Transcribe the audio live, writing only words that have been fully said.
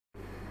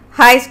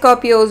Hi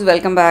Scorpios,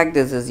 welcome back.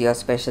 This is your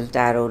special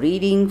tarot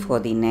reading for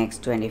the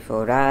next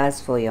 24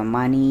 hours for your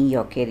money,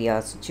 your career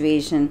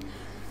situation,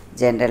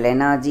 general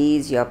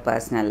energies, your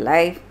personal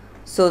life.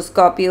 So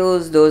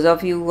Scorpios, those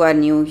of you who are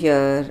new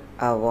here,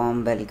 a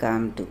warm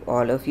welcome to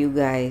all of you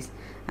guys.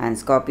 And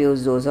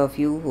Scorpios, those of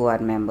you who are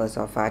members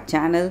of our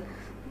channel,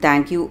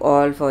 thank you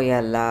all for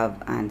your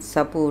love and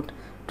support.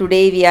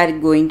 Today we are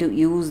going to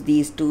use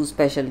these two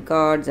special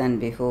cards, and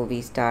before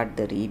we start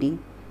the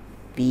reading,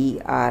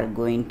 we are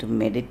going to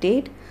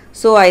meditate.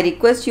 So I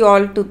request you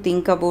all to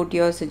think about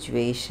your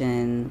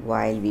situation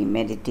while we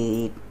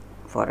meditate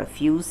for a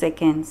few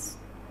seconds.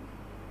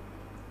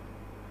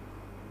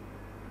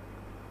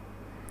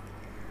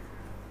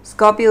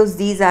 Scorpios,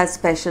 these are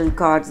special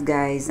cards,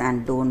 guys,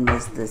 and don't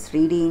miss this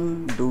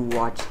reading. Do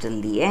watch till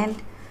the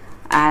end.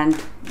 And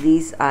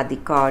these are the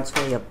cards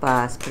for your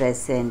past,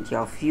 present,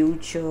 your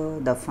future,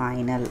 the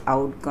final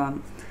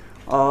outcome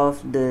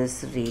of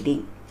this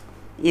reading.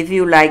 If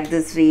you like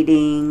this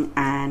reading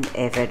and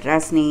if it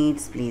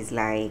resonates, please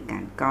like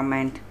and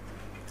comment.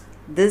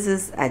 This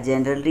is a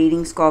general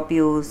reading,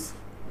 Scorpios.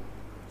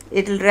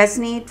 It will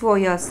resonate for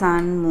your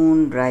sun,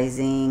 moon,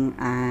 rising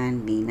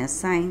and Venus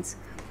signs.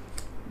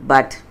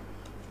 But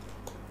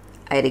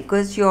I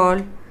request you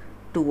all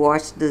to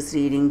watch this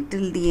reading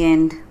till the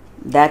end.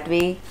 That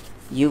way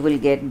you will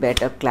get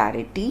better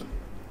clarity.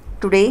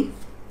 Today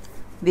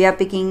we are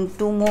picking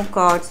two more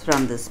cards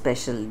from the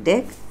special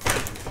deck.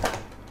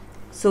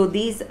 So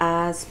these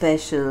are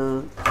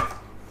special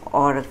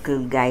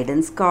oracle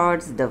guidance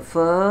cards. The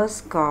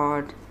first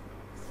card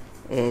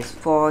is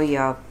for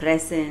your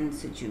present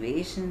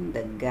situation,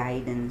 the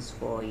guidance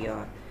for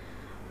your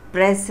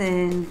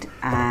present,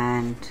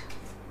 and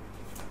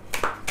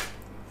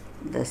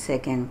the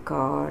second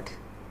card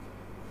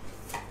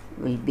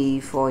will be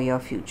for your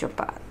future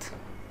path.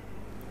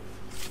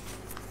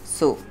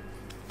 So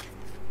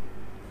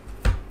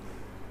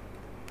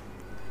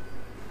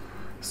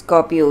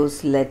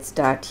Scorpios, let's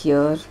start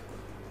here.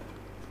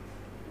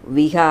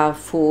 We have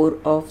Four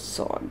of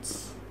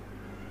Swords.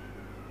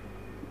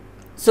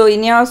 So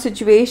in your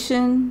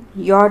situation,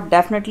 you're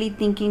definitely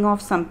thinking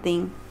of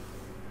something,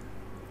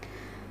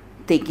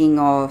 thinking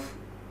of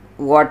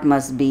what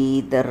must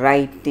be the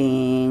right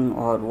thing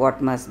or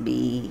what must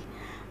be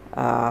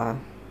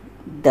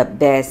the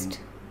best,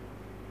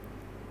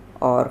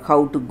 or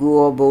how to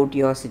go about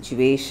your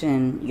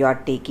situation.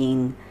 You're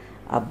taking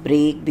a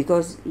break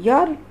because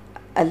you're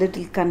a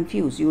little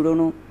confused. You don't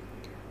know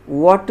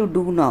what to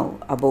do now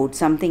about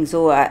something.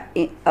 So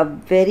a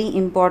very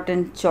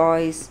important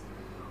choice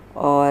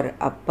or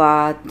a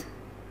path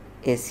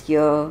is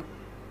here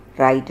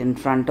right in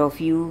front of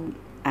you,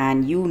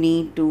 and you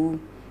need to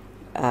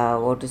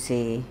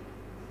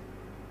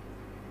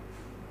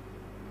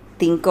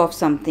think of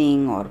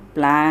something or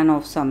plan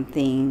of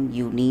something.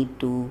 You need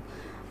to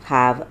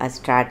have a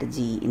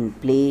strategy in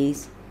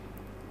place.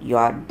 You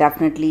are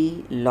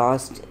definitely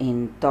lost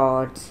in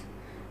thoughts,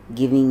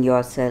 giving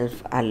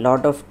yourself a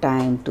lot of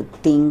time to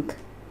think,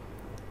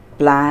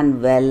 plan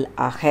well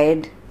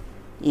ahead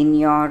in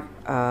your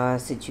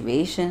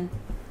situation.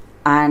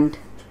 And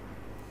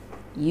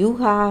you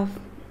have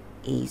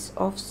Ace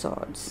of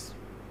Swords.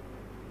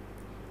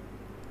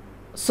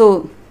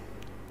 So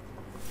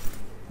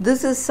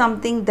this is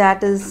something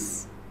that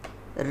is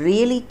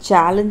really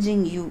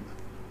challenging you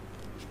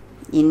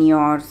in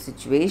your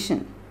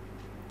situation.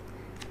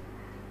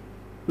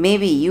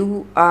 Maybe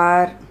you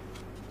are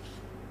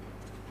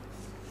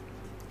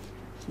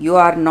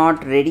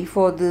not ready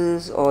for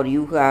this, or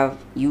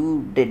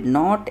you did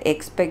not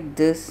expect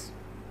this,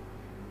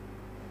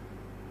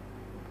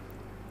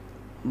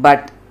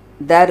 but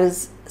there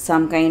is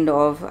some kind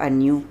of a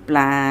new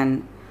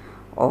plan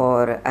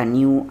or a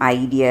new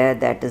idea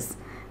that is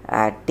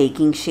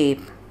taking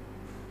shape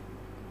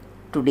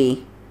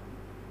today.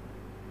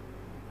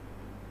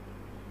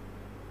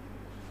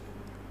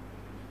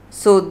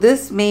 So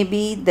this may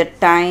be the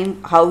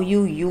time how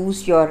you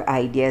use your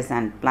ideas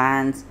and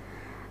plans.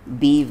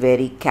 Be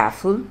very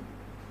careful,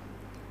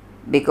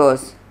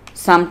 because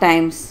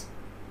sometimes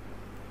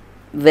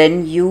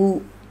when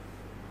you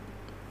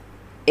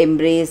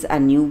embrace a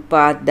new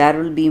path, there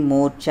will be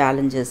more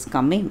challenges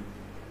coming.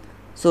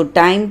 So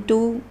time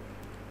to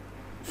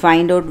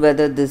find out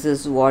whether this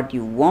is what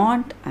you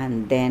want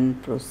and then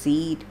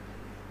proceed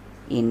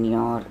in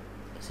your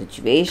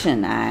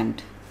situation.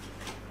 And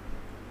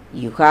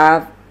you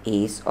have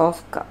Ace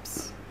of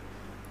Cups.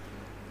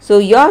 So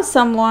you're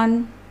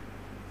someone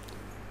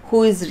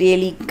who is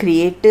really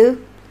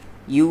creative.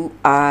 You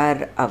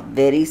are a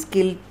very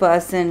skilled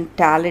person,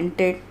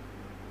 talented,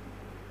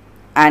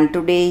 and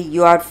today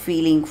you are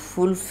feeling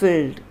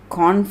fulfilled,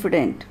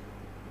 confident,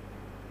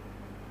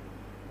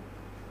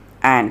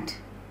 and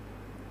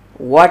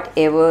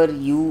whatever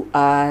you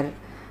are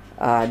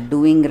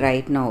doing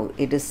right now,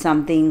 it is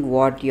something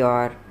what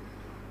your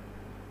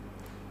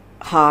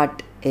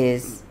heart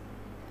is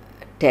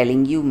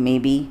telling you.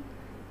 Maybe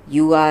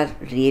you are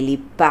really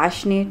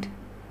passionate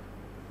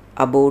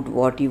about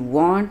what you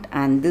want,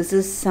 and this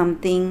is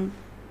something,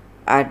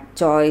 a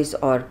choice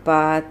or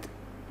path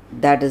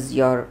that is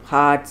your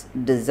heart's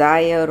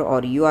desire,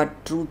 or you are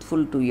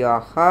truthful to your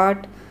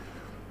heart,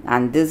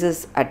 and this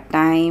is a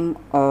time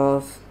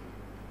of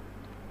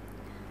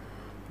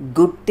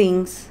good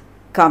things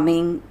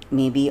coming,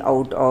 maybe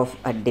out of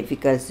a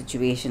difficult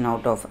situation,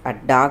 out of a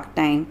dark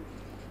time.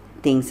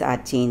 Things are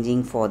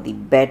changing for the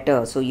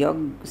better, so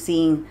you're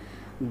seeing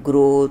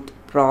growth,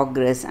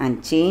 progress,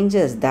 and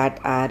changes that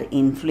are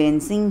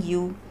influencing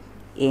you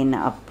in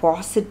a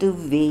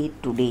positive way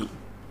today.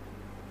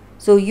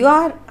 So you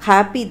are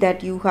happy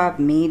that you have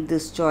made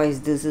this choice.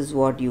 This is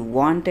what you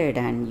wanted,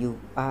 and you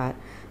are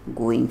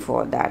going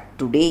for that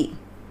today.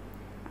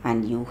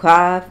 And you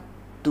have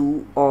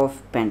Two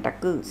of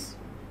Pentacles.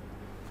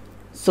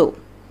 So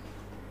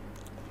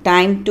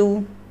time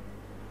to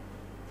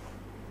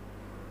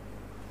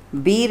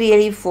be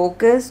really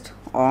focused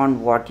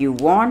on what you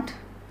want,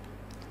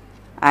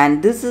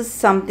 and this is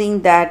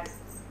something that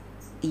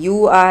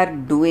you are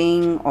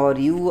doing, or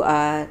you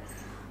are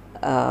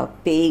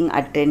paying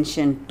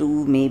attention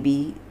to.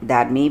 Maybe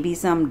there may be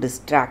some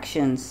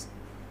distractions,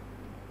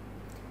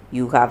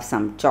 you have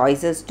some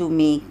choices to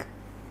make,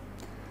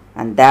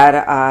 and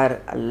there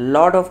are a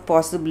lot of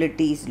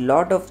possibilities,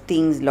 lot of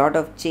things, lot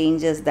of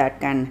changes that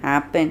can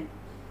happen.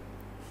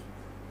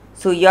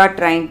 So you are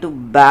trying to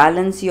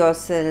balance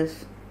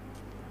yourself.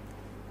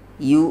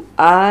 You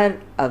are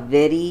a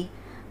very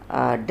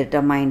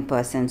determined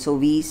person. So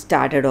we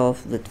started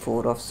off with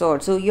Four of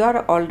Swords. So you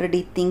are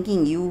already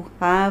thinking, you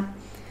have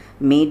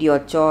made your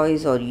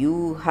choice, or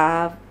you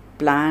have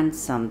planned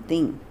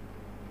something.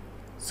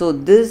 So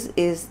this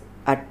is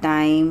a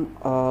time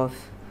of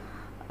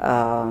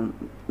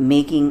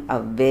making a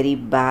very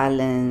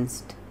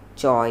balanced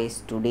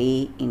choice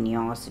today in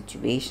your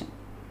situation.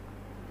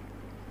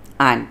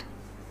 And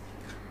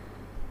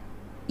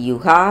you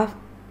have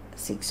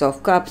Six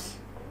of Cups.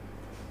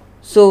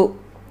 So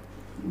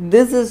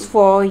this is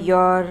for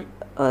your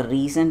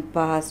recent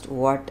past,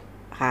 what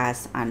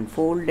has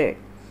unfolded.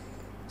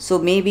 So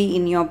maybe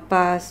in your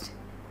past,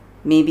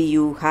 maybe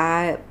you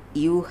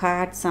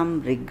had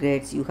some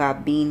regrets, you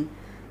have been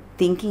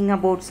thinking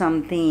about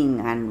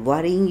something and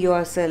worrying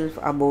yourself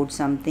about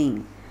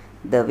something,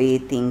 the way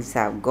things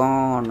have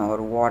gone,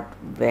 or what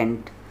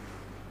went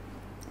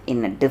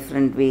in a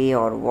different way,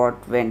 or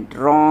what went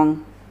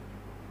wrong.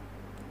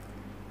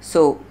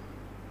 So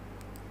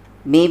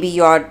maybe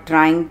you are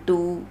trying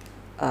to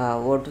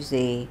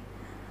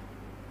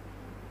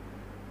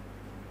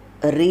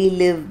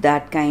relive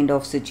that kind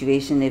of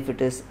situation. If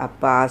it is a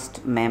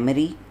past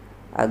memory,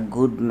 a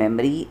good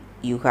memory,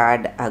 you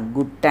had a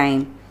good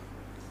time,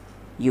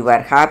 you were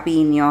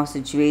happy in your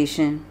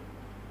situation,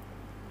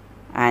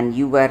 and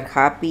you were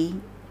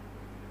happy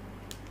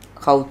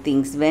how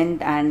things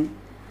went, and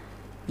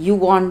you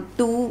want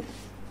to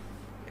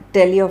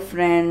tell your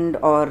friend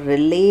or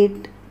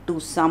relate to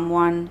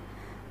someone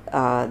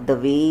the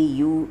way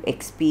you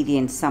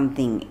experienced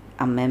something,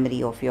 a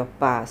memory of your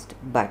past.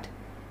 But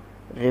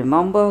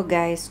remember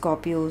guys,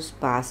 Scorpios,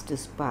 past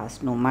is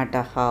past. No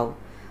matter how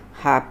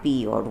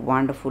happy or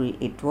wonderful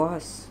it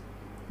was,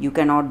 you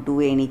cannot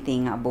do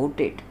anything about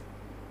it.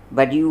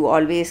 But you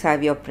always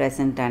have your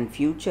present and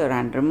future,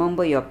 and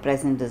remember, your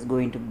present is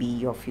going to be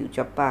your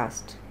future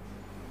past.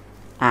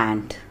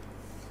 And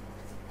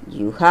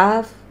you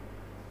have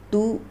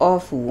Two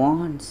of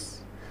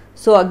Wands.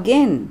 So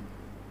again,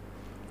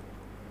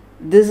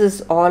 this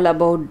is all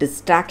about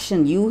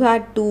distraction. You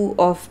had Two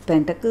of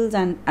Pentacles,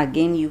 and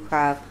again you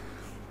have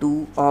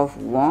Two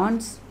of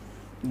Wands.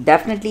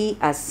 Definitely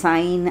a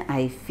sign,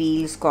 I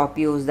feel,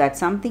 Scorpios, that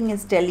something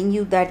is telling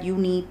you that you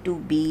need to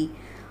be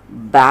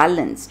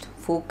balanced,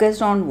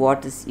 focused on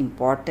what is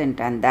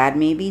important, and there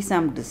may be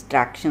some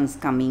distractions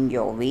coming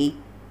your way.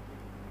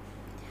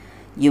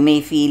 You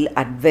may feel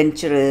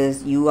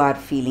adventurous, you are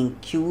feeling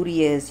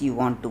curious, you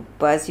want to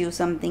pursue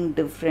something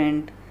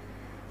different,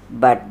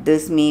 but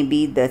this may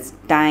be the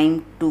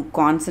time to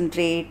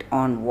concentrate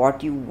on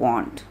what you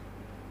want.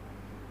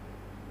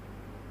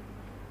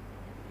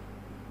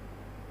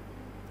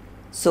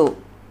 So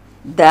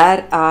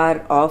there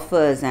are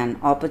offers and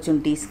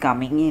opportunities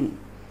coming in,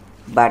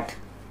 but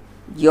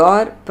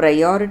your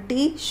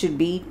priority should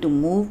be to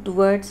move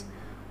towards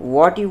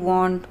what you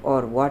want,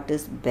 or what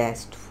is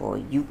best for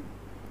you.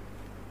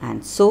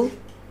 And so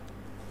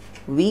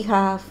we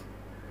have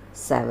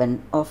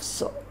Seven of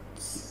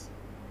Swords.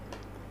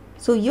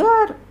 So you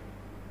are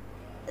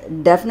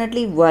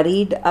definitely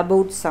worried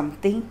about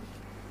something.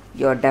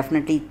 You're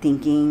definitely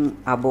thinking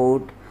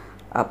about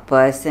a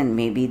person.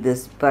 Maybe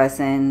this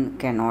person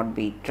cannot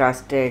be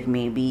trusted.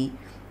 Maybe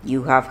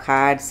you have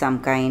had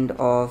some kind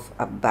of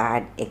a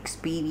bad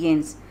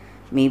experience.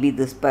 Maybe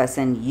this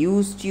person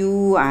used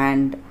you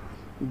and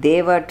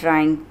they were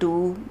trying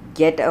to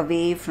get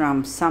away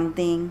from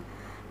something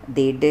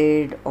they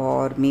did,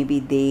 or maybe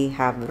they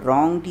have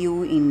wronged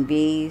you in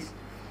ways,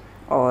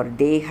 or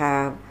they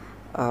have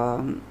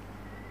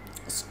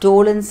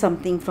stolen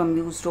something from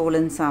you,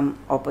 stolen some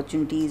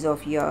opportunities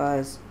of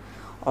yours,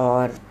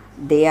 or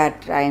they have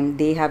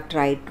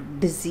tried to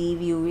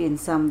deceive you in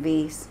some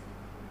ways.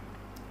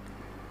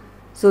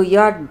 So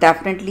you're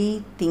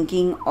definitely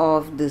thinking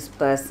of this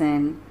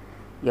person,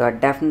 you're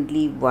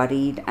definitely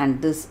worried,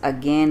 and this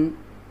again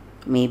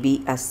may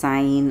be a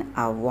sign,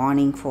 a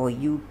warning for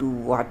you to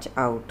watch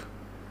out.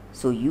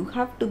 So you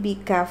have to be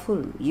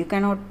careful. You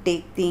cannot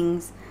take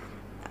things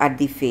at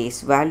the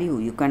face value.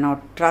 You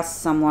cannot trust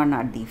someone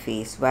at the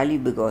face value,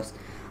 because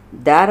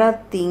there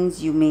are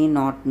things you may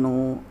not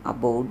know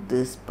about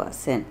this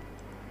person.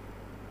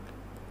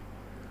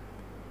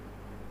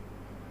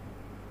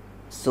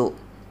 So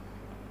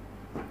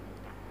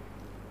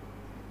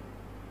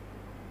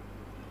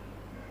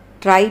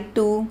try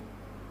to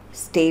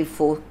stay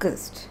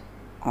focused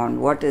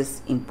on what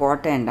is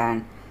important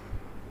and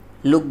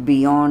look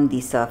beyond the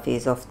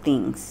surface of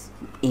things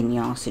in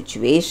your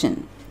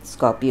situation,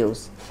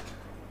 Scorpios.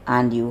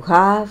 And you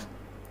have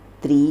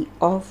 3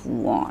 of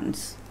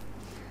Wands.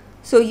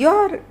 So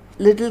you're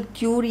little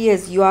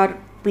curious, you are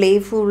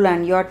playful,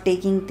 and you're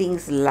taking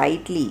things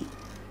lightly.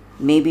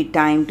 Maybe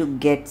time to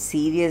get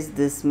serious.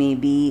 This may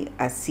be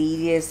a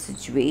serious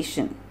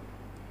situation.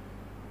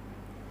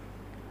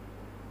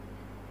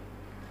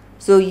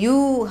 So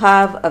you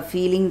have a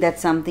feeling that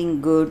something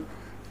good,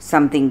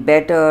 something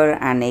better,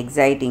 an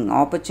exciting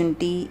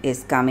opportunity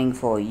is coming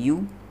for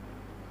you.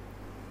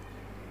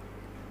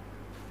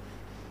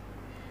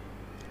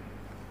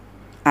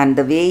 And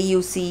the way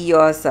you see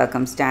your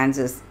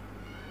circumstances,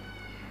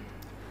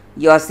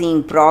 you're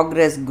seeing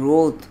progress,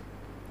 growth,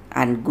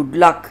 and good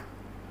luck.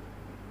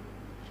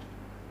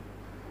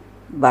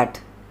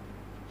 But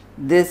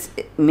this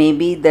may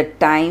be the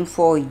time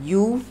for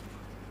you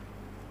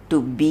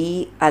to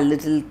be a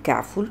little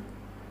careful.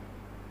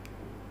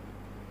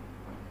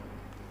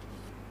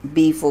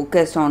 Be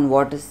focused on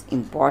what is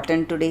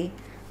important today,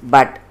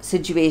 but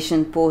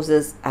situation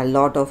poses a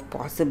lot of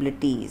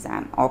possibilities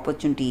and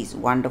opportunities,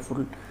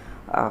 wonderful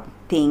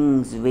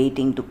things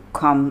waiting to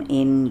come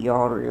in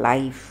your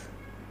life.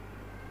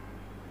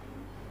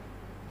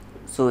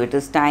 So it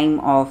is time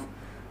of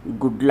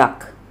good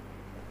luck.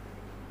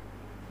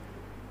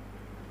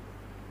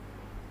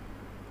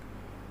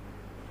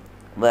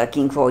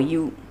 Working for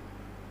you.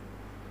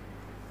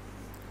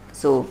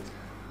 So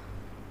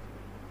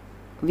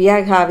we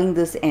are having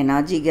this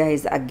energy,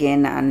 guys,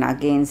 again and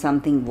again.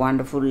 Something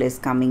wonderful is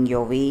coming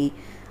your way.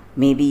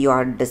 Maybe you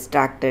are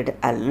distracted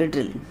a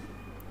little,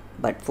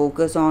 but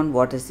focus on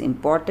what is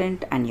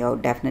important, and you're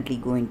definitely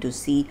going to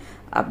see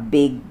a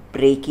big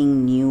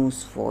breaking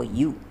news for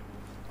you.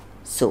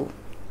 So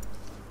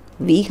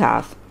we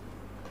have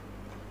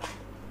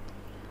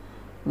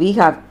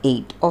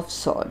 8 of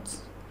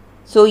Swords.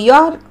 So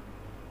you're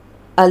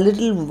a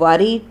little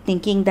worried,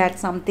 thinking that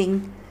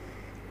something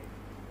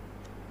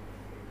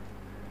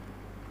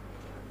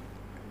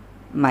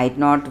might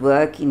not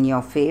work in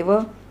your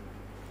favor.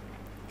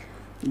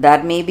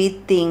 There may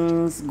be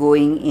things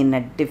going in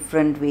a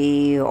different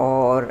way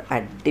or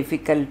a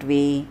difficult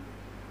way,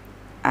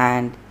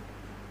 and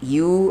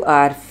you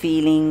are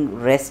feeling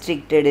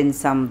restricted in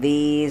some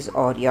ways,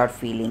 or you're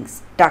feeling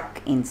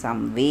stuck in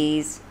some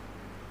ways.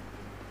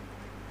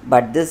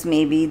 But this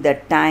may be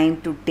the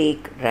time to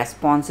take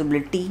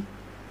responsibility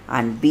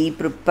and be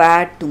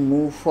prepared to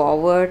move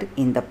forward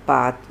in the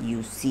path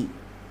you see.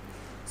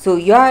 So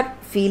you are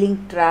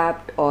feeling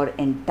trapped or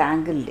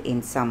entangled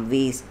in some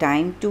ways.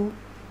 Time to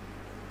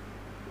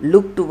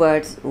look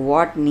towards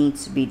what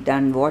needs to be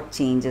done, what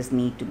changes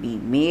need to be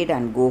made,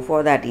 and go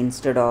for that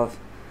instead of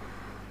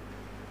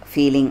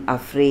feeling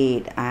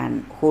afraid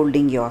and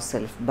holding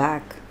yourself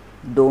back.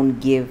 Don't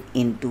give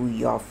into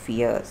your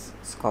fears,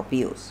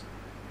 Scorpios.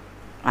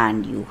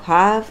 And you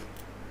have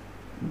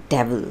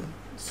Devil.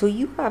 So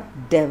you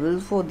have Devil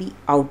for the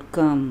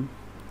outcome.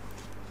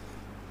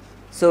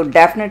 So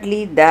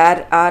definitely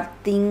there are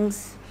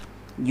things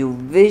you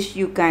wish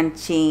you can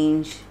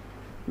change.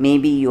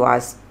 Maybe you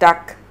are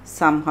stuck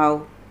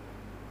somehow.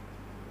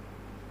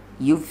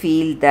 You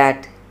feel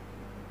that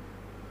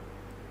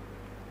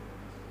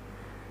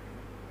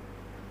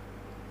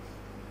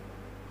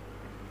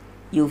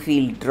you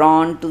feel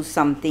drawn to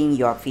something,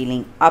 you are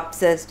feeling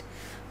obsessed.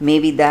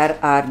 Maybe there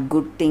are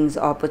good things,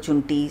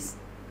 opportunities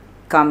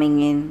coming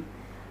in,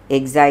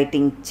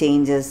 exciting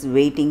changes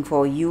waiting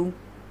for you,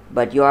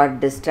 but you are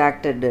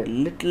distracted a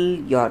little.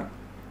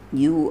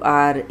 You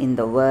are in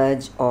the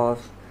verge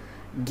of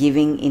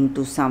giving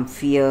into some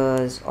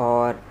fears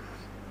or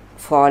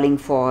falling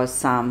for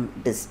some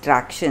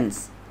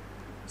distractions.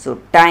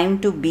 So time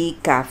to be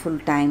careful,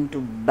 time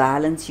to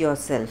balance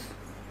yourself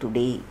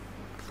today,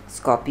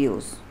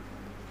 Scorpios.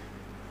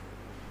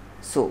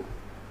 So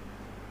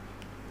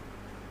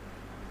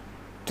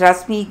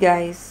trust me,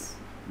 guys,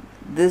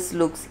 this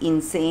looks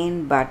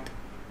insane, but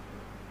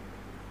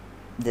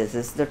this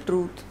is the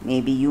truth.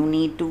 Maybe you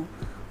need to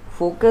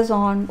focus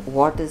on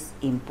what is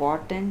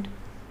important,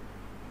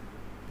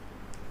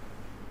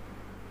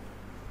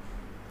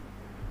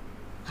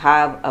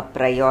 have a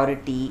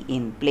priority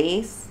in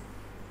place,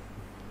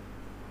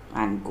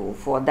 and go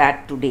for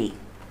that today.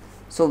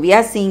 So we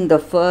are seeing the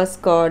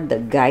first card, the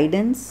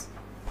guidance,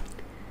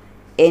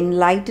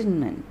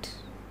 enlightenment,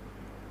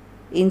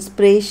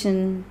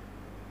 inspiration,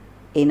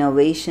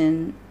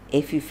 innovation,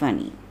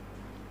 epiphany.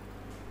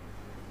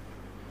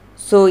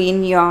 So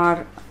in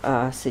your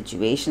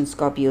situation,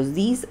 Scorpios,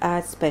 these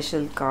are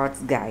special cards,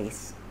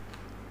 guys,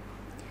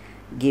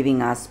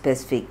 giving us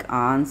specific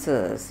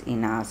answers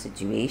in our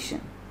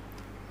situation.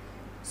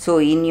 So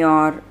in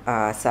your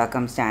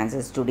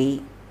circumstances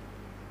today,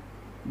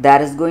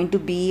 there is going to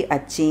be a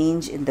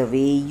change in the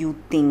way you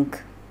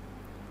think.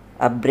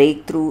 A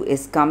breakthrough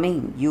is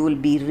coming. You will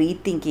be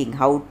rethinking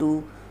how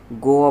to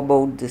go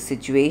about the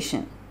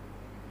situation.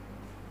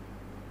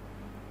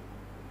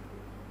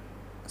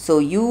 So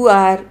you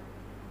are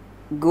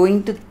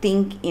going to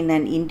think in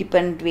an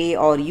independent way,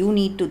 or you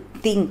need to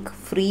think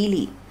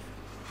freely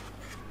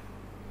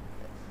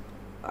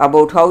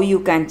about how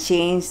you can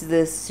change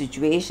this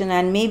situation.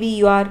 And maybe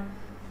you are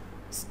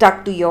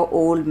stuck to your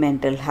old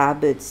mental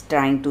habits,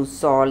 trying to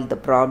solve the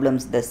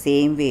problems the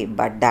same way,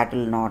 but that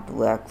will not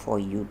work for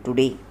you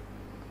today.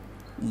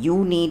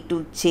 You need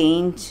to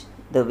change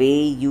the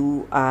way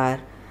you are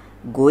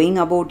going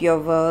about your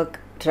work.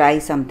 Try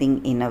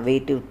something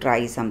innovative,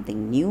 try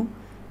something new.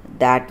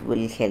 That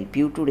will help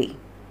you today.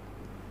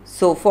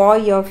 So for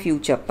your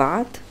future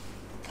path,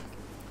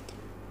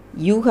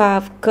 you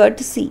have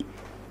courtesy,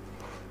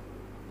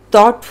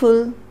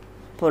 thoughtful,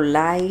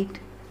 polite,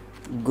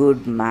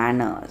 good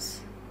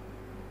manners.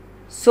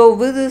 So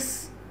with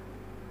this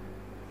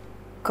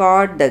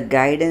card, the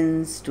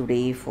guidance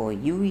today for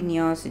you in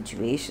your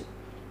situation.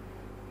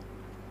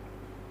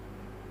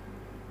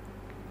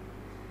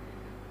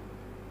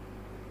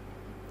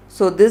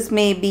 So this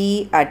may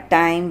be a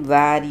time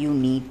where you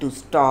need to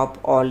stop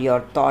all your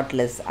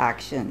thoughtless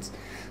actions.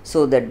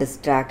 So the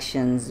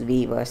distractions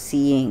we were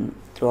seeing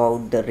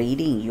throughout the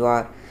reading, you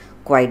are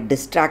quite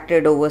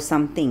distracted over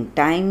something.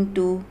 Time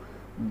to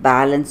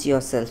balance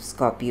yourself,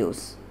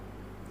 Scorpios.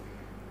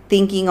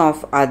 Thinking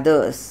of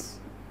others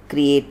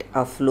create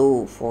a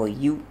flow for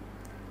you.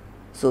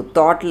 So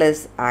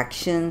thoughtless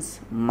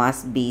actions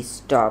must be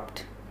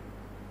stopped.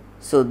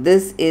 So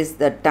this is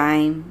the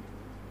time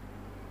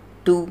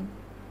to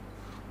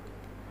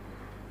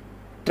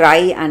try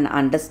and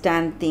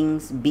understand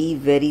things, be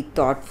very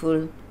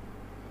thoughtful,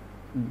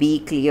 be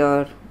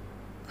clear,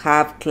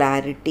 have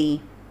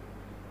clarity,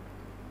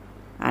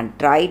 and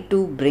try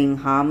to bring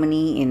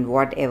harmony in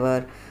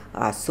whatever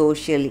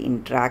social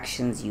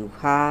interactions you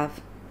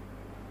have.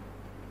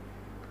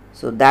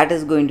 So that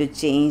is going to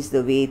change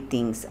the way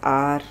things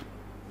are,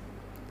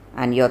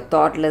 and your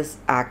thoughtless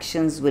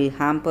actions will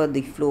hamper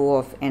the flow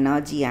of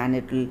energy, and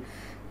it will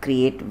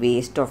create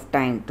waste of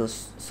time.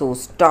 So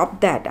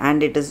stop that,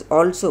 and it is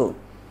also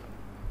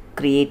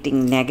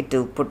creating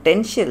negative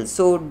potential.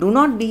 So do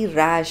not be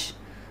rash,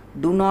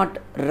 do not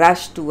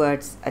rush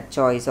towards a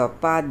choice or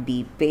path.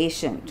 Be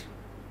patient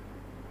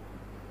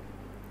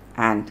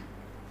and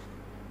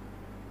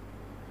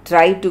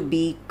try to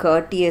be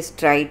courteous,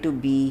 try to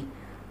be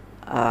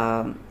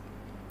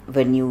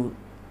when you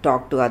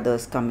talk to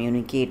others,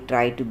 communicate,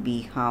 try to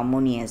be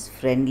harmonious,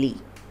 friendly,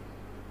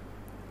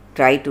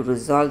 try to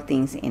resolve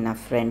things in a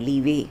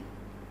friendly way.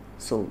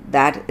 So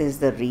that is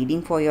the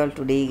reading for you all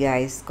today,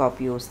 guys.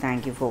 Scorpios,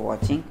 thank you for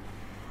watching.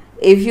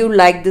 If you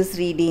like this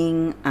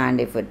reading and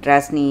if it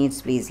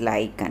resonates, please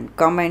like and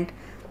comment.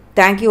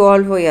 Thank you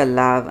all for your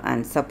love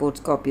and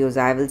support, Scorpios.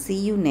 I will see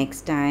you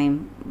next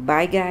time.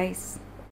 Bye, guys.